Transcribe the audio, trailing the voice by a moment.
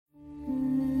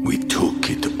We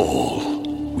took it all.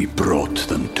 We brought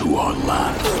them to our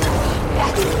land.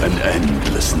 An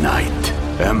endless night,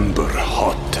 ember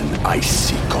hot and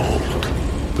icy cold.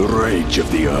 The rage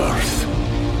of the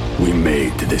earth. We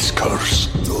made this curse.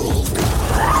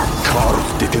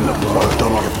 Carved it in the blood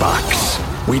on our backs.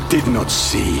 We did not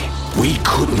see. We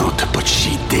could not, but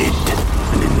she did.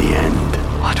 And in the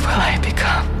end... What will I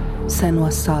become?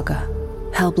 Senua's Saga.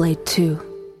 Hellblade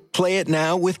 2. Play it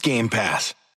now with Game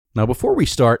Pass. Now, before we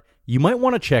start, you might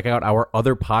want to check out our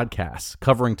other podcasts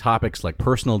covering topics like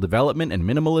personal development and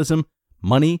minimalism,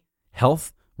 money,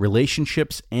 health,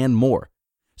 relationships, and more.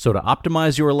 So to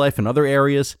optimize your life in other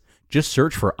areas, just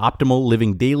search for Optimal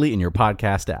Living Daily in your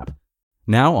podcast app.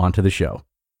 Now, on to the show.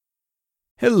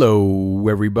 Hello,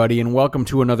 everybody, and welcome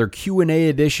to another Q&A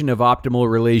edition of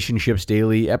Optimal Relationships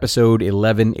Daily, episode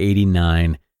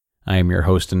 1189. I am your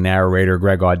host and narrator,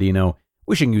 Greg Audino,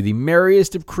 wishing you the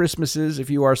merriest of Christmases if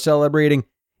you are celebrating,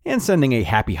 and sending a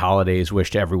happy holidays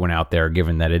wish to everyone out there,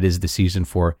 given that it is the season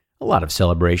for a lot of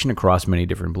celebration across many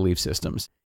different belief systems.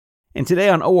 And today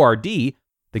on ORD,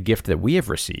 the gift that we have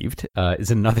received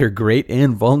is another great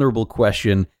and vulnerable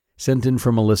question sent in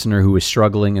from a listener who is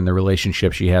struggling in the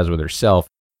relationship she has with herself.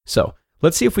 So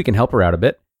let's see if we can help her out a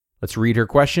bit. Let's read her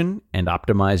question and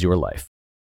optimize your life.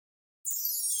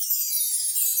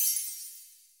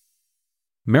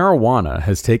 Marijuana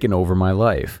has taken over my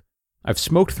life. I've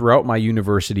smoked throughout my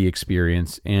university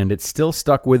experience, and it's still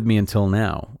stuck with me until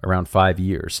now, around 5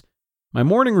 years. My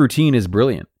morning routine is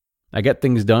brilliant. I get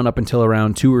things done up until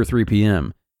around 2 or 3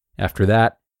 p.m. After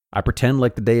that, I pretend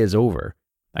like the day is over.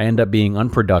 I end up being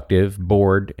unproductive,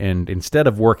 bored, and instead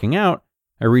of working out,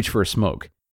 I reach for a smoke.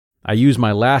 I use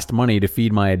my last money to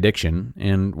feed my addiction,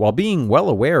 and while being well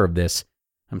aware of this,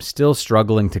 I'm still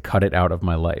struggling to cut it out of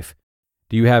my life.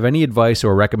 Do you have any advice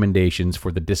or recommendations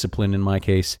for the discipline in my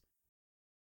case?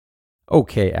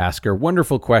 Okay, Asker,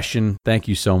 wonderful question. Thank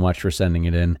you so much for sending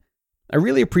it in. I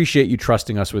really appreciate you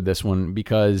trusting us with this one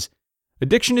because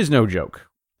addiction is no joke.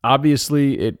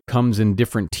 Obviously, it comes in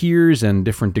different tiers and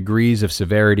different degrees of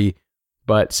severity,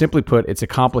 but simply put, it's a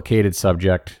complicated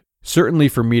subject, certainly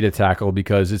for me to tackle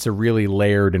because it's a really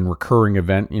layered and recurring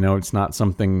event. You know, it's not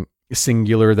something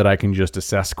singular that I can just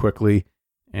assess quickly.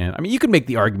 And I mean, you could make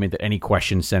the argument that any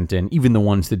questions sent in, even the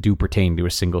ones that do pertain to a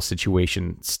single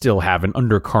situation, still have an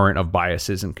undercurrent of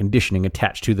biases and conditioning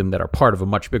attached to them that are part of a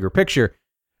much bigger picture.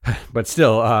 But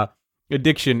still,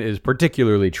 addiction is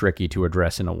particularly tricky to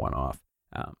address in a one-off.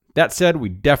 That said, we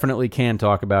definitely can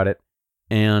talk about it.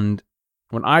 And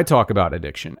when I talk about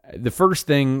addiction, the first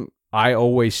thing I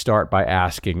always start by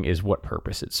asking is what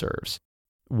purpose it serves.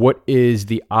 What is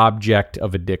the object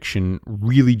of addiction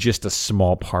really just a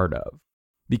small part of?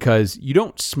 Because you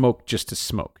don't smoke just to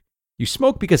smoke. You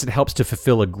smoke because it helps to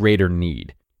fulfill a greater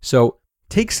need. So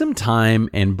take some time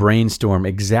and brainstorm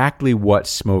exactly what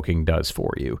smoking does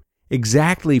for you.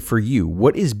 Exactly for you,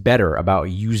 what is better about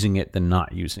using it than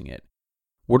not using it?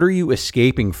 What are you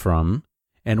escaping from,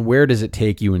 and where does it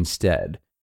take you instead?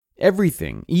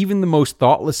 Everything, even the most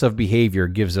thoughtless of behavior,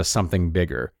 gives us something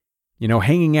bigger. You know,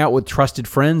 hanging out with trusted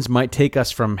friends might take us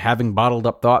from having bottled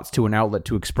up thoughts to an outlet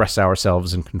to express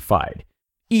ourselves and confide.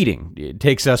 Eating, it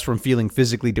takes us from feeling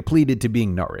physically depleted to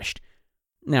being nourished.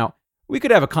 Now, we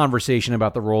could have a conversation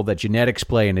about the role that genetics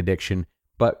play in addiction,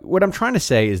 but what I'm trying to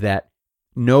say is that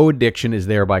no addiction is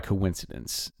there by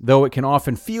coincidence, though it can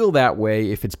often feel that way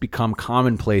if it's become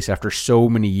commonplace after so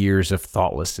many years of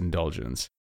thoughtless indulgence.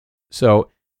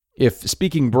 So, if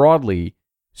speaking broadly,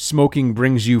 smoking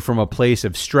brings you from a place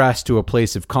of stress to a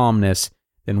place of calmness,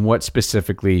 then what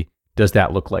specifically does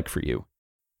that look like for you?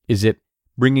 Is it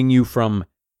bringing you from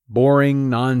boring,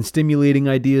 non-stimulating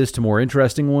ideas to more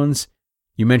interesting ones?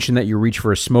 You mentioned that you reach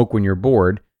for a smoke when you're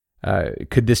bored.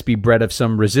 Could this be bred of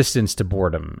some resistance to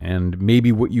boredom, and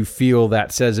maybe what you feel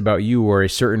that says about you or a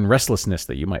certain restlessness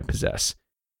that you might possess?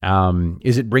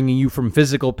 Is it bringing you from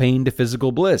physical pain to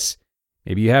physical bliss?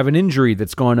 Maybe you have an injury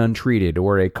that's gone untreated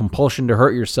or a compulsion to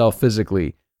hurt yourself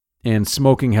physically, and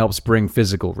smoking helps bring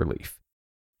physical relief.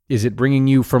 Is it bringing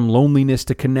you from loneliness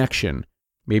to connection?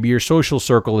 Maybe your social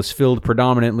circle is filled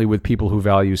predominantly with people who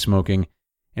value smoking,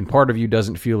 and part of you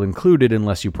doesn't feel included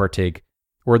unless you partake,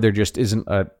 or there just isn't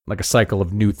a cycle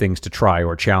of new things to try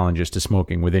or challenges to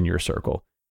smoking within your circle.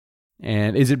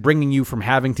 And is it bringing you from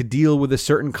having to deal with a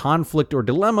certain conflict or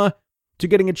dilemma to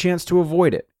getting a chance to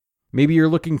avoid it? Maybe you're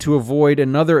looking to avoid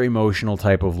another emotional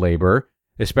type of labor,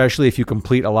 especially if you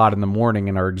complete a lot in the morning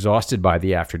and are exhausted by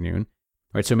the afternoon.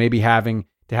 Right? So maybe having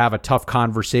to have a tough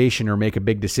conversation or make a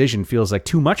big decision feels like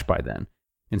too much by then.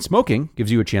 And smoking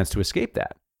gives you a chance to escape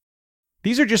that.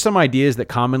 These are just some ideas that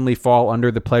commonly fall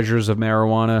under the pleasures of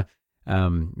marijuana.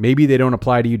 Maybe they don't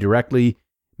apply to you directly,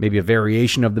 maybe a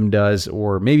variation of them does,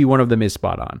 or maybe one of them is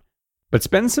spot on. But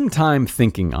spend some time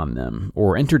thinking on them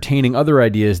or entertaining other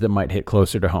ideas that might hit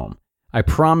closer to home. I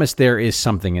promise there is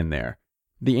something in there.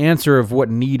 The answer of what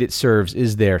need it serves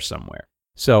is there somewhere.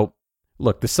 So,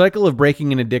 look, the cycle of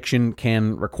breaking an addiction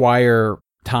can require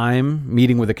time,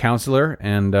 meeting with a counselor,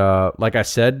 and like I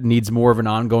said, needs more of an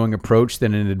ongoing approach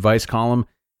than an advice column.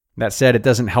 That said, it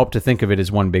doesn't help to think of it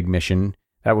as one big mission.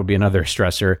 That would be another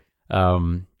stressor.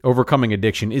 Overcoming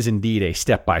addiction is indeed a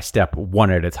step-by-step,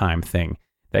 one-at-a-time thing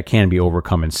that can be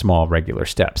overcome in small, regular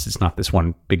steps. It's not this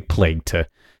one big plague to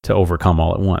overcome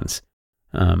all at once.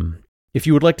 If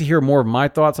you would like to hear more of my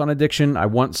thoughts on addiction, I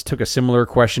once took a similar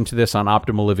question to this on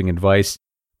optimal living advice.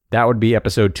 That would be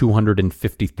episode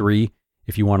 253,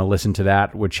 if you want to listen to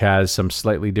that, which has some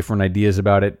slightly different ideas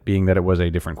about it, being that it was a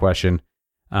different question.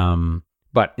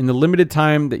 But in the limited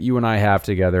time that you and I have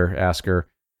together, Asker,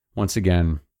 once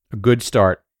again, a good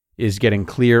start is getting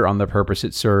clear on the purpose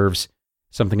it serves,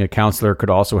 something a counselor could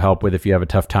also help with if you have a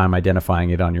tough time identifying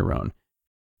it on your own.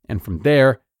 And from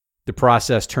there, the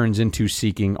process turns into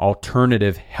seeking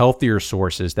alternative, healthier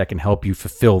sources that can help you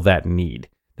fulfill that need,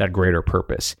 that greater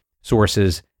purpose.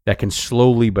 Sources that can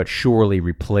slowly but surely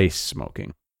replace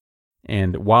smoking.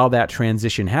 And while that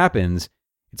transition happens,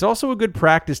 it's also a good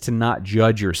practice to not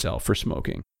judge yourself for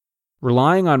smoking.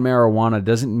 Relying on marijuana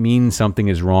doesn't mean something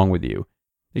is wrong with you.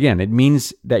 Again, it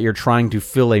means that you're trying to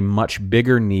fill a much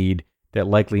bigger need that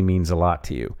likely means a lot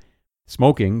to you.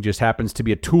 Smoking just happens to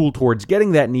be a tool towards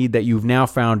getting that need that you've now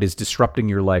found is disrupting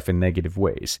your life in negative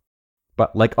ways.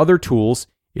 But like other tools,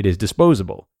 it is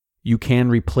disposable. You can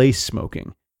replace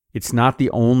smoking. It's not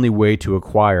the only way to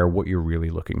acquire what you're really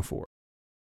looking for.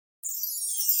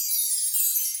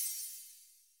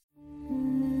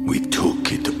 We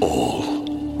took it all.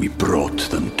 We brought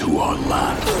them to our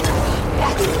land.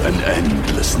 An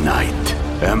endless night,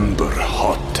 ember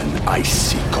hot and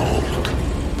icy cold.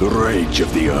 The rage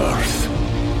of the earth.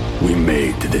 We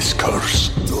made this curse.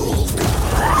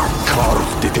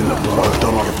 Carved it in the blood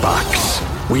on our backs.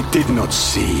 We did not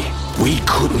see. We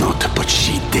could not, but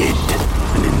she did.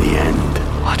 And in the end...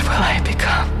 What will I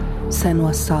become?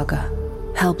 Senua's Saga.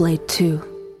 Hellblade 2.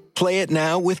 Play it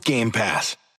now with Game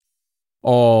Pass.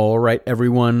 All right,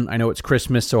 everyone. I know it's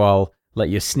Christmas, so I'll let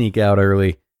you sneak out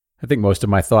early. I think most of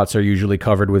my thoughts are usually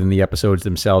covered within the episodes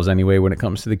themselves anyway when it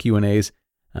comes to the Q&As.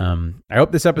 I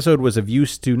hope this episode was of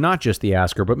use to not just the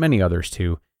Asker, but many others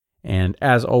too. And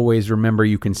as always, remember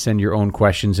you can send your own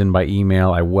questions in by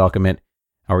email. I welcome it.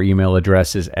 Our email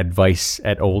address is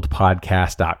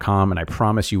advice@oldpodcast.com, and I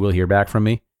promise you will hear back from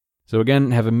me. So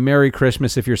again, have a Merry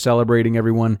Christmas if you're celebrating,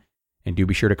 everyone. And do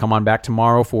be sure to come on back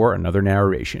tomorrow for another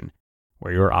narration,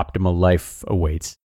 where your optimal life awaits.